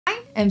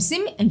I'm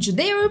Cycymy, and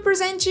today I will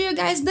present to you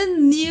guys the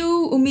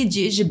new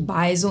Umidigi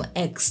Bison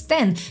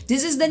X10.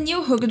 This is the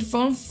new rugged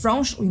phone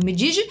from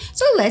Umidigi,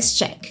 so let's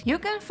check. You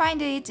can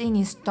find it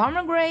in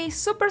Storm Grey,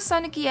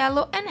 Supersonic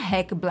Yellow and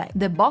Heck Black.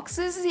 The box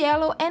is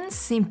yellow and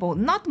simple,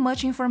 not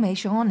much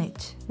information on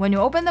it. When you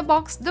open the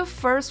box, the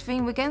first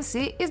thing we can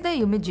see is the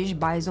Umidigi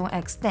Bison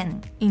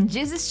X10. In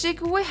this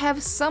stick we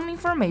have some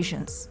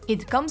informations.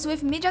 It comes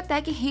with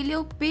MediaTek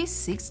Helio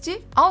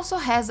P60, also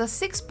has a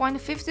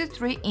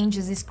 6.53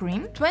 inches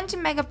screen,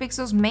 20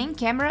 megapixels main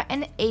camera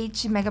and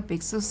 80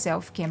 megapixels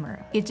self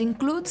camera. It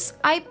includes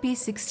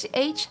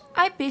IP68,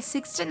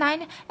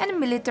 IP69 and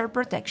military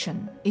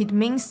protection. It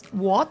means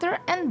water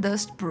and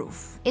dust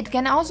proof. It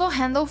can also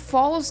handle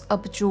falls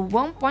up to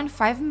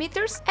 1.5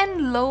 meters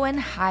and low and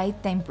high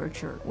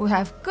temperature. We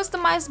have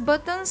customized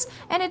buttons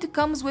and it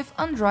comes with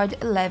Android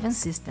 11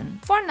 system.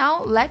 For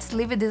now, let's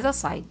leave this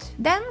aside.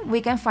 Then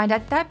we can find a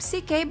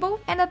Type-C cable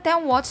and a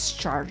 10 watts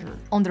charger.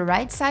 On the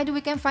right side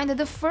we can find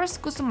the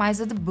first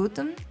customized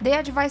button. They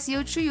advise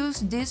you to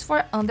use this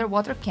for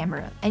underwater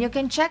camera. And you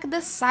can check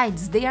the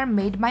sides, they are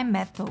made by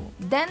metal.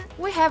 Then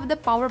we have the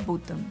power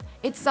button.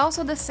 It's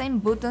also the same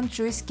button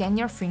to scan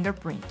your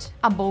fingerprint.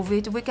 Above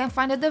it we can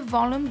find the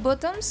volume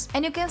buttons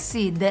and you can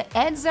see the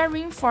edges are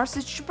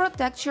reinforced to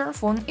protect your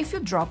phone if you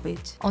drop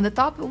it. On the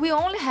top we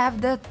only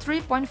have the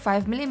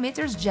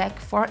 3.5mm jack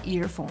for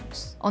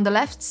earphones. On the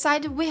left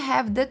side we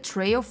have the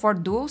trail for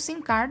dual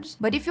SIM cards,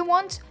 but if you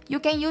want, you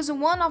can use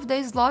one of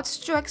the slots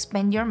to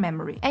expand your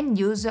memory and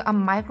use a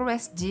micro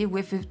SD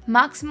with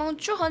maximum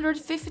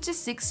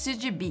 256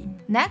 GB.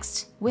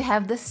 Next, we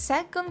have the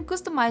second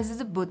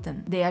customized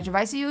button. They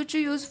advise you to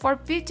use for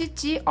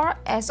PTT or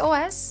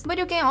SOS, but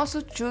you can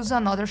also choose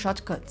another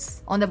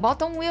shortcuts. On the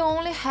bottom we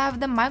only have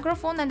the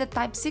microphone and the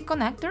Type-C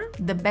connector.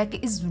 The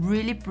back is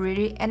really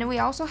pretty and we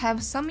also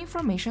have some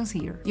information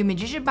here.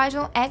 Umidigi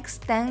Bison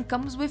X10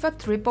 comes with a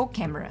triple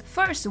camera.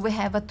 First we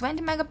have a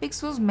 20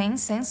 megapixels main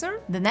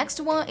sensor, the next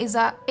one is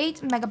a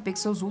 8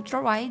 megapixels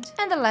ultra wide,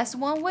 and the last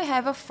one we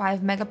have a 5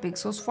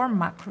 megapixels for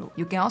macro.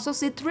 You can also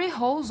see 3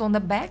 holes on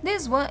the back.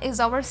 This one is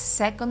our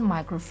second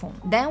microphone.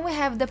 Then we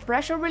have the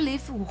pressure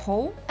relief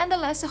hole and the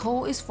last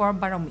hole is for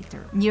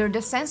barometer. Near the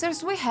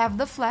sensors we have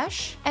the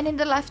flash and in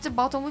the left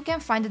bottom we can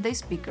find the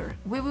speaker.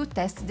 We will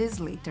test this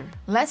later.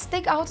 Let's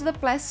take out the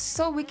plastic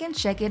so we can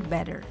check it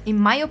better. In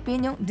my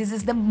opinion, this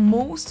is the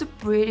most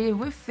pretty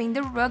within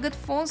the rugged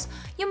phones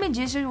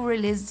Umidigi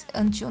released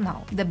until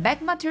now. The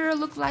back material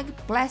looks like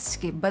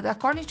plastic, but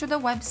according to the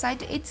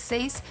website it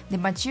says the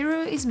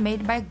material is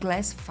made by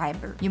glass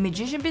fiber.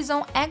 Umidigi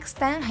Bizon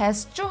X10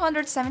 has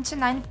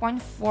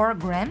 279.4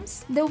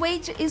 grams. The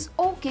weight is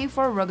okay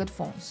for rugged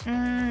phones.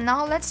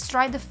 Now let's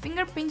try the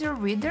fingerprint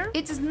reader.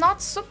 It is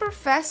not super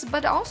fast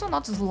but also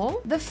not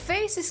slow. The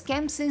face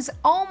scan seems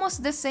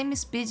almost the same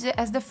speed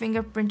as the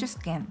fingerprint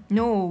scan.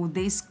 No,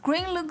 the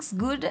screen looks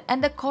good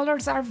and the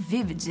colors are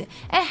vivid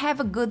and have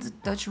a good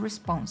touch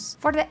response.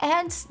 For the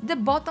edges, the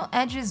bottom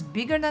edge is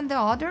bigger than the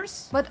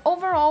others, but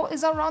overall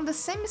is around the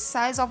same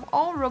size of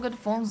all rugged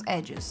phones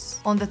edges.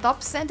 On the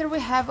top center we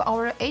have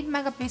our 8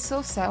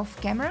 megapixel self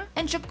camera,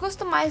 and to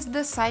customize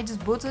the sides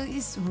button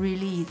is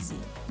really easy.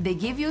 They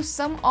give you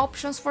some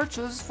options for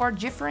choose for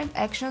different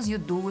actions you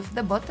do with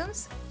the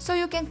buttons, so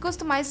you can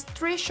customize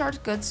 3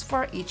 shortcuts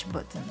for each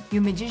button.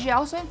 Umidigi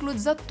also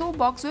includes a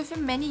toolbox with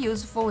many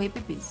useful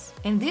apps.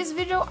 In this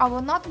video I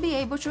will not be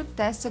able to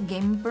test a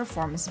gaming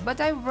performance,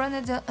 but I ran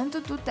an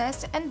Antutu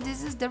test and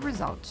this is the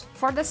result.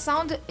 For the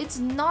sound, it's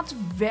not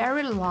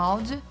very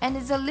loud and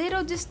is a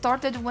little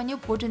distorted when you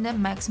put in the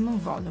maximum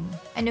volume.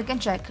 And you can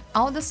check,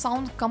 all the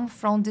sound comes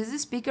from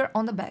this speaker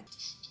on the back.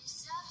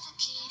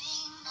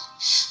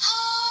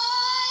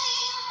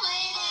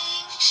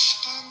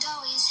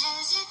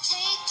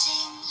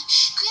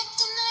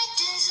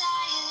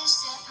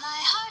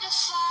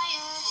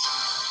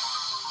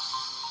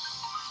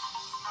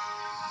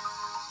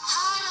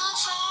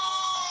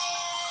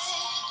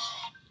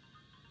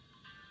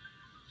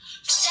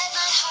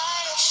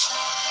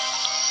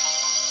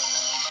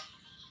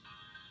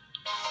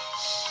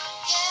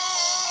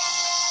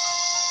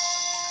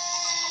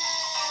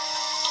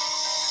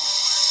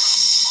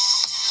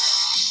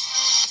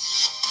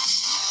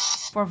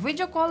 For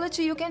video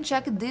quality, you can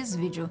check this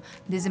video.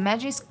 This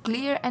image is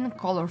clear and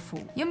colorful.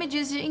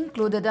 Umidigi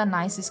included a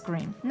nice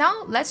screen.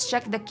 Now let's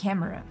check the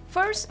camera.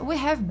 First, we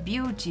have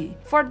beauty.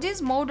 For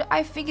this mode,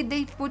 I think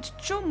they put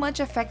too much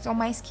effect on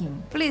my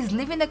skin. Please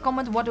leave in the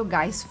comment what you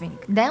guys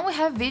think. Then we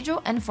have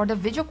video, and for the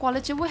video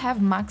quality we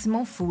have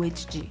maximum Full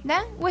HD.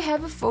 Then we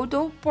have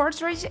photo,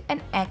 portrait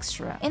and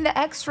extra. In the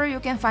extra you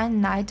can find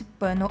night,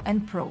 panel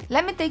and pro.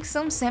 Let me take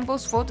some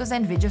samples, photos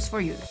and videos for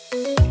you.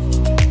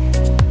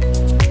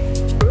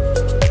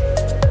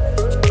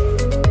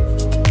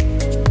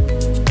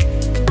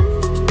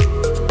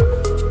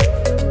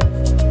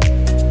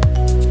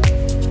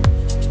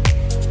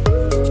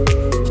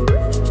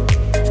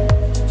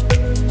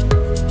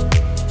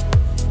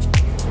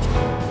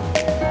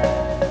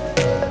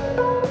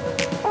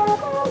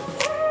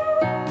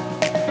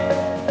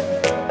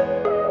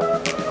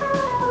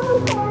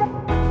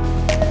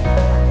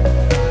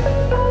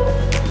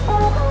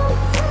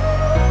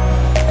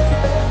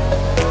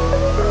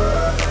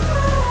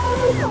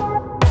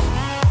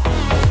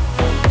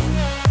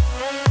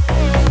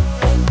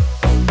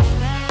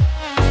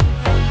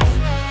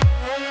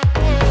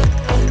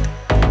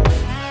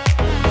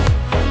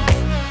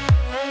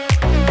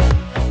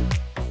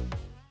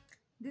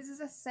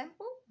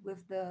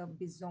 the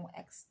Bizon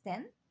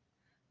X10.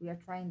 We are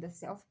trying the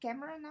self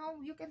camera now.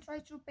 You can try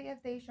to pay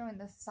attention in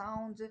the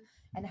sound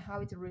and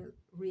how it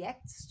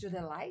reacts to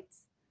the lights.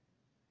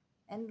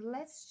 And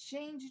let's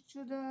change to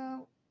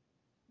the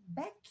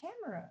back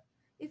camera.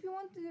 If you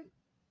want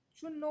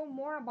to know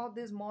more about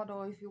this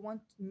model, if you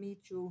want me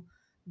to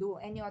do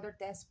any other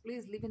test,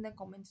 please leave in the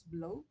comments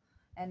below,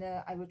 and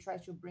I will try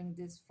to bring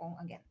this phone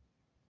again.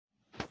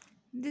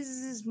 This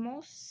is a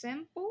small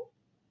sample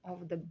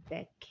of the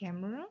back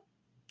camera.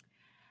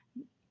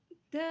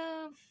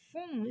 The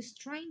phone is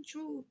trying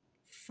to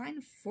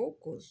find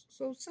focus,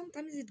 so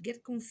sometimes it gets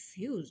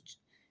confused.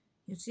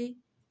 You see,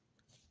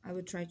 I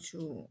will try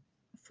to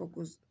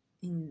focus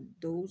in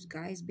those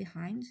guys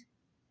behind.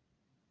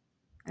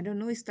 I don't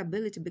know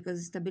stability,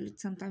 because stability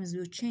sometimes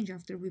will change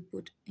after we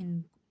put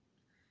in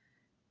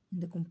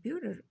the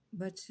computer,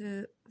 but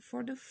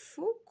for the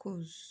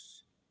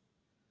focus,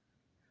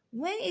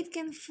 when it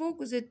can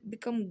focus, it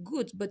become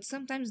good, but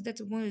sometimes that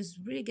one is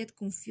really get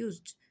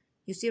confused.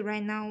 You see,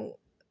 right now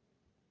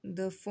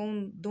the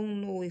phone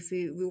don't know if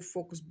it will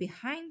focus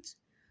behind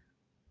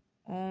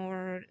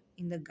or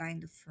in the guy in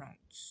the front.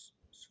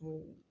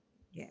 So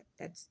yeah,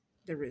 that's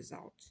the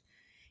result.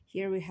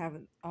 Here we have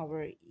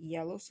our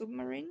yellow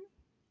submarine.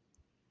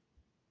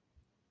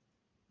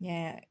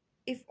 Yeah,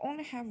 if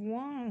only have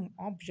one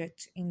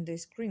object in the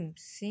screen,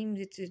 seems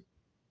it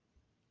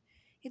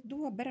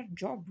do a better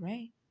job,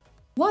 right?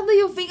 What do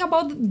you think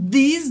about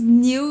this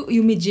new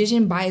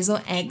Umidigi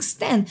Bison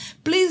X10?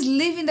 Please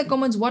leave in the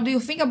comments what do you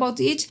think about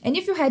it, and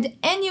if you had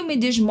any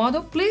Umidigi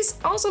model, please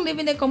also leave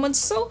in the comments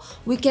so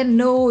we can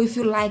know if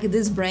you like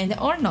this brand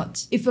or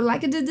not. If you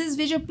liked this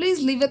video,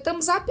 please leave a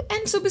thumbs up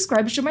and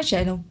subscribe to my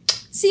channel.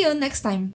 See you next time!